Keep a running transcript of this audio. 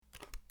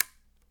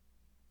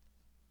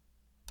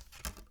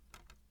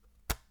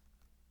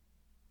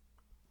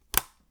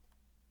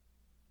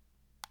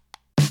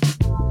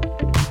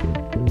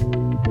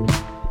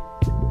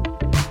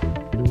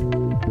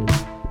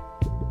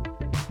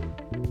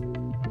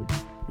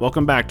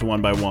Welcome back to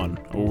One by One,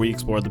 where we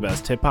explore the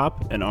best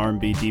hip-hop and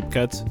R&B deep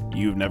cuts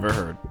you've never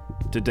heard.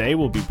 Today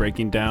we'll be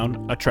breaking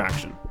down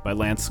Attraction by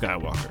Lance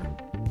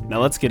Skiiiwalker.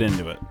 Now let's get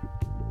into it.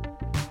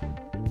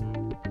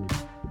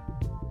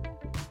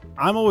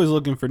 I'm always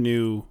looking for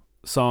new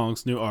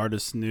songs, new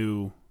artists,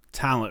 new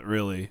talent,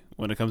 really,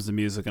 when it comes to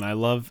music, and I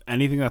love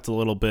anything that's a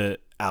little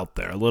bit out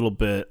there, a little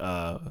bit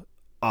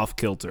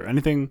off-kilter,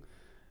 anything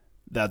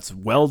that's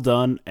well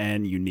done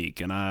and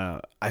unique. And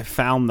I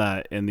found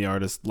that in the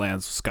artist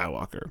Lance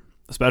Skiiiwalker,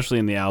 especially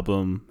in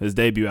his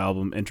debut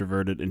album,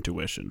 Introverted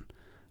Intuition.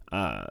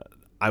 I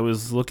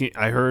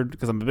heard,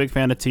 because I'm a big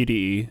fan of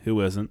TDE, who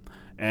isn't,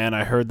 and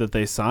I heard that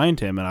they signed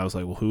him, and I was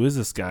like, well, who is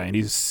this guy? And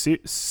he's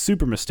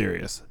super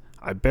mysterious.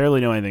 I barely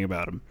know anything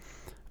about him.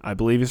 I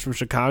believe he's from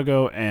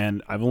Chicago,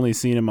 and I've only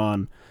seen him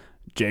on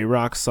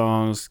J-Rock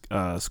songs,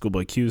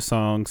 Schoolboy Q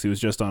songs. He was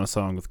just on a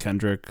song with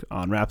Kendrick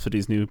on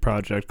Rhapsody's new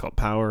project called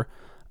Power.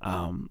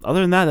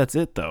 Other than that, that's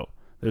it, though.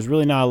 There's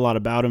really not a lot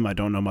about him. I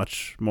don't know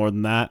much more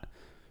than that,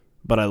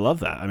 but I love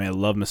that. I mean, I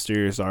love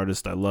mysterious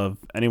artists. I love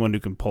anyone who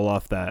can pull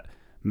off that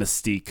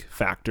mystique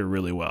factor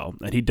really well,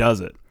 and he does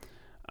it.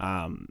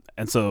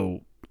 And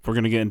so we're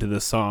going to get into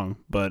this song,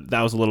 but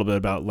that was a little bit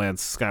about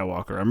Lance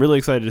Skiiiwalker. I'm really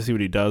excited to see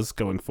what he does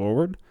going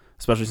forward,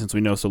 especially since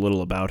we know so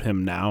little about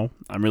him now.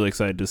 I'm really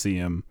excited to see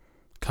him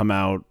come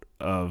out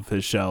of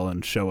his shell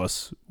and show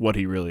us what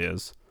he really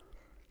is.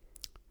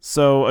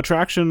 So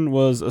Attraction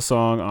was a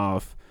song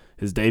off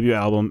his debut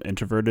album,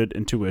 Introverted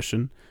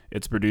Intuition.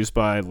 It's produced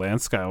by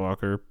Lance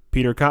Skiiiwalker,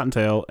 Peter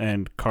Cottontail,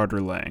 and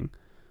Carter Lang.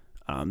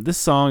 This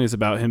song is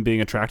about him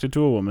being attracted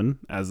to a woman,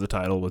 as the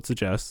title would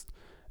suggest,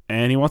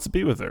 and he wants to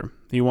be with her.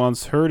 He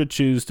wants her to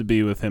choose to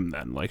be with him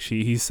then. Like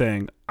he's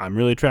saying, I'm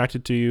really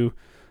attracted to you.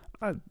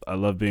 I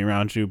love being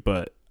around you,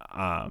 but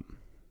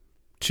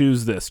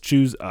choose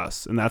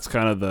us. And that's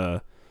kind of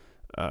the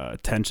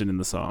tension in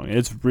the song.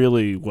 It's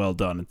really well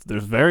done.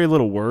 There's very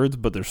little words,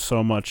 but there's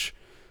so much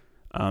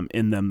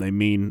in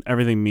them.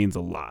 Everything means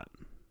a lot.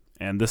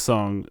 And this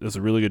song does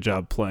a really good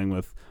job playing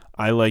with,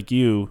 I like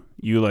you,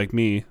 you like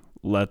me,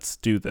 let's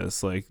do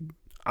this. Like,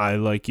 I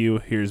like you,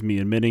 here's me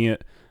admitting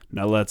it,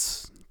 now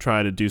let's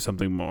try to do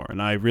something more.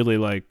 And I really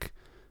like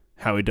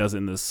how he does it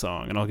in this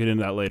song, and I'll get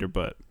into that later,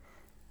 but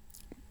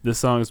this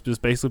song is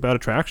just basically about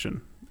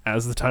attraction.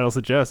 As the title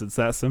suggests, it's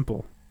that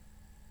simple.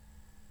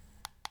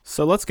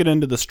 So let's get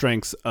into the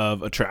strengths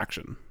of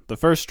Attraction. The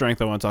first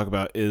strength I want to talk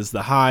about is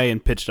the high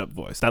and pitched up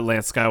voice that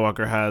Lance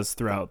Skiiiwalker has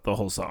throughout the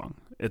whole song.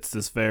 It's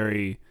this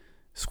very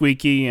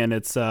squeaky, and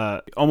it's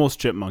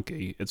almost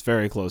chipmunky. It's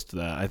very close to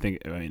that. I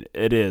mean,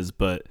 it is,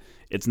 but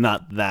it's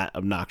not that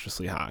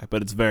obnoxiously high,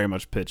 but it's very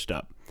much pitched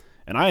up.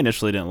 And I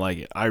initially didn't like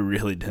it. I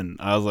really didn't.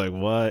 I was like,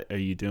 what are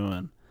you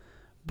doing?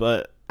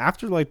 But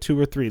after like 2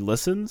 or 3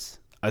 listens,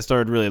 I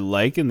started really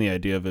liking the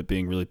idea of it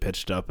being really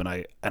pitched up, and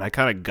I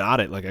kind of got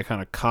it. Like, I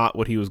kind of caught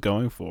what he was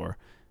going for,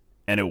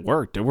 and it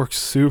worked. It worked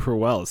super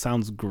well. It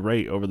sounds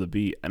great over the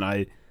beat, and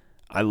I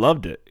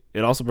loved it.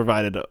 It also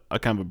provided a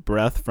kind of a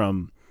breath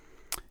from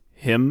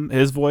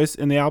his voice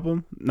in the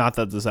album. Not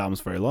that this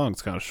album's very long.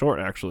 It's kind of short,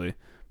 actually,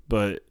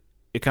 but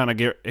it kind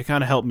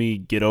of helped me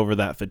get over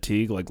that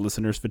fatigue, like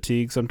listener's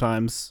fatigue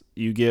sometimes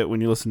you get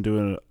when you listen to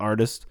an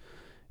artist.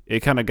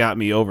 It kind of got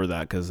me over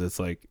that, because it's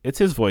like, it's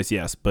his voice,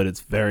 yes, but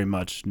it's very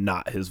much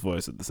not his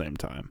voice at the same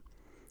time.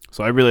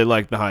 So I really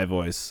liked the high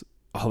voice,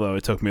 although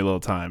it took me a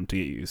little time to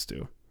get used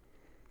to.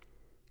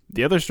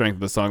 The other strength of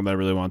the song that I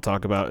really want to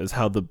talk about is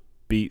how the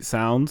beat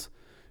sounds,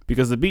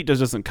 because the beat just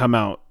doesn't come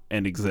out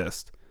and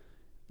exist.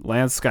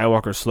 Lance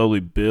Skiiiwalker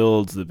slowly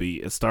builds the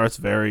beat. It starts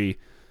very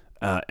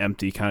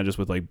empty, kind of just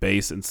with like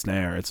bass and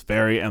snare. It's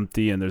very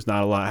empty, and there's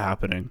not a lot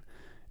happening.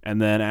 And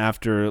then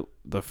after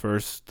the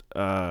first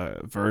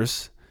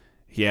verse,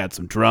 he had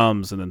some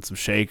drums and then some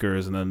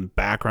shakers and then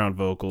background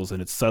vocals, and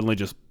it's suddenly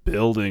just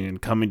building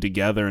and coming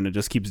together, and it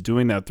just keeps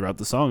doing that throughout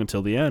the song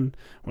until the end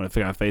when it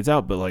kind of fades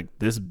out. But like,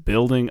 this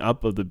building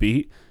up of the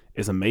beat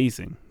is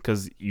amazing,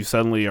 because you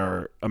suddenly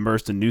are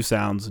immersed in new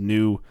sounds,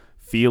 new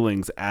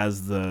feelings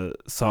as the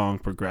song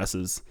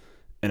progresses,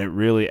 and it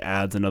really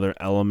adds another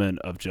element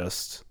of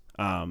just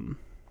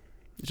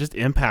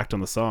impact on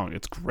the song.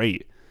 It's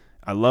great.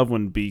 I love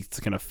when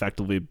beats can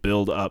effectively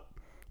build up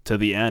to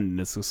the end, and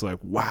it's just like,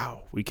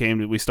 wow,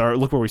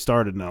 look where we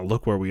started, now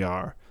look where we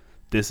are.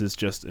 This is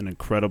just an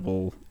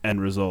incredible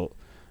end result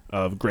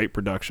of great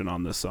production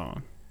on this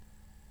song.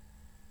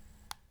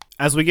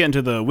 As we get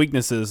into the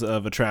weaknesses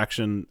of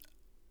Attraction,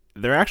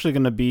 they're actually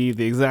going to be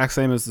the exact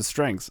same as the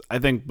strengths. I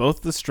think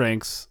both the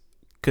strengths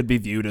could be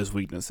viewed as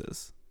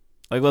weaknesses.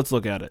 Like, let's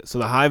look at it. So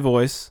the high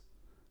voice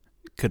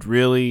could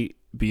really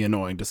be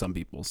annoying to some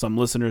people. Some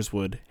listeners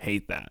would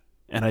hate that.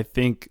 And I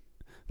think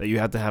that you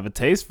have to have a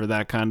taste for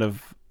that kind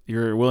of,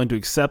 you're willing to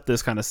accept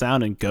this kind of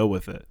sound and go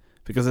with it,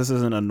 because this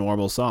isn't a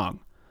normal song.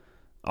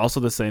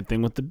 Also, the same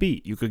thing with the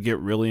beat. You could get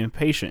really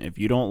impatient. If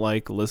you don't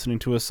like listening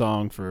to a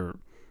song for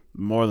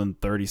more than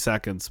 30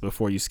 seconds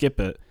before you skip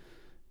it,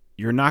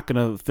 you're not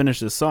going to finish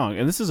this song.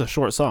 And this is a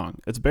short song.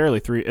 It's barely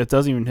it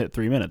doesn't even hit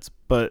 3 minutes,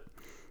 but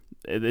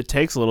it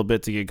takes a little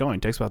bit to get going.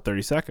 It takes about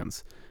 30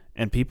 seconds.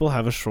 And people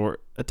have a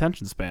short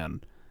attention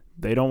span.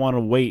 They don't want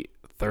to wait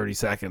 30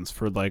 seconds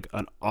for like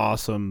an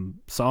awesome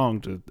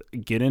song to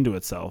get into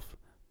itself.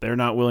 They're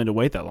not willing to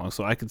wait that long.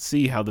 So I could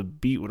see how the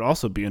beat would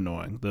also be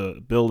annoying.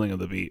 The building of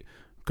the beat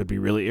could be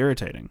really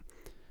irritating.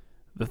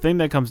 The thing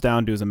that comes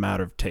down to is a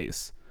matter of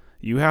taste.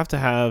 You have to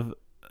have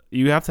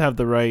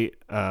the right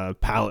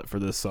palette for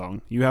this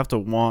song. You have to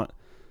want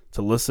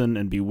to listen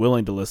and be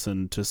willing to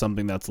listen to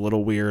something that's a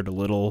little weird, a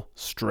little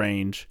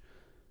strange,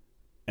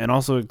 and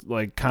also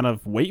like kind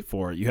of wait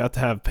for it. You have to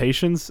have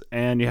patience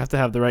and you have to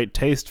have the right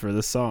taste for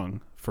this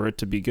song for it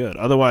to be good.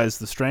 Otherwise,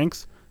 the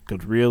strengths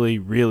could really,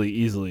 really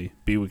easily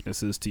be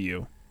weaknesses to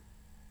you.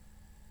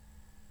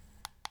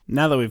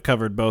 Now that we've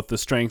covered both the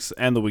strengths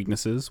and the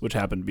weaknesses, which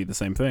happen to be the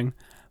same thing,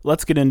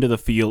 let's get into the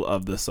feel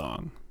of the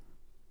song.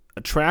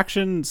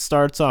 Attraction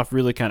starts off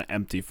really kind of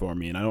empty for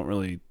me, and I don't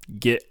really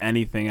get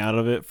anything out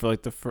of it for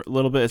like the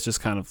little bit. It's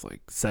just kind of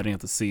like setting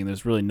up the scene.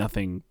 There's really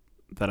nothing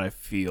that I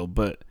feel,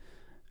 but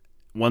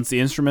once the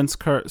instruments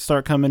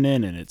start coming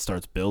in and it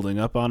starts building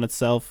up on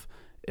itself,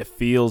 it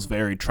feels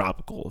very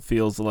tropical. It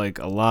feels like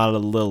a lot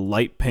of little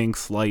light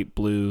pinks, light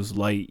blues,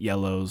 light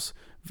yellows,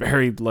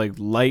 very like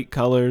light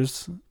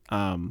colors,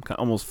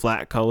 almost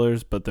flat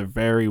colors, but they're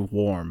very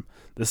warm.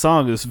 The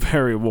song is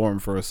very warm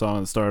for a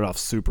song that started off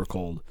super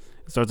cold.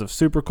 It starts off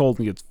super cold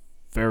and gets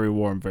very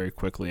warm very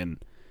quickly, and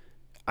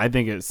I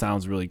think it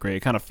sounds really great.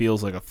 It kind of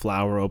feels like a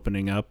flower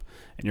opening up,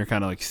 and you're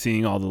kind of like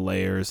seeing all the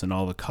layers and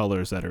all the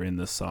colors that are in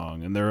this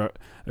song. And there's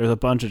a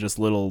bunch of just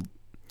little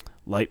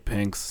light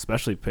pinks,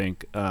 especially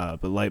pink,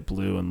 but light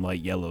blue and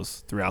light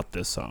yellows throughout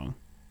this song.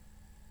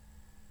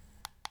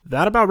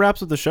 That about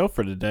wraps up the show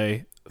for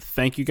today.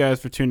 Thank you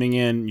guys for tuning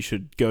in. You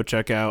should go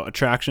check out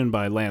Attraction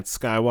by Lance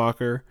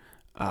Skiiiwalker.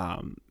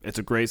 It's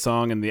a great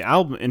song, and the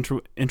album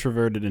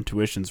Introverted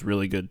Intuition is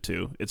really good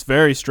too. It's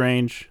very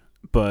strange,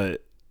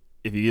 but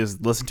if you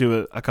just listen to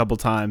it a couple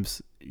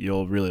times,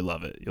 you'll really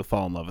love it. You'll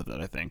fall in love with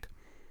it, I think.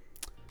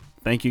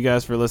 Thank you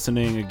guys for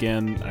listening.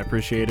 Again, I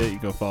appreciate it. You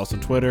go follow us on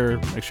Twitter.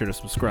 Make sure to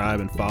subscribe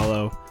and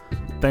follow.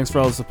 Thanks for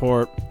all the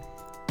support.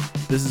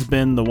 This has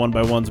been the One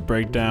by One's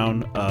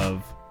breakdown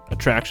of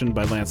Attraction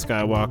by Lance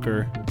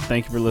Skiiiwalker.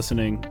 Thank you for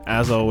listening.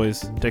 As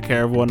always, take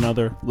care of one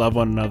another, love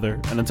one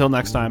another, and until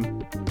next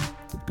time,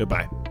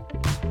 goodbye.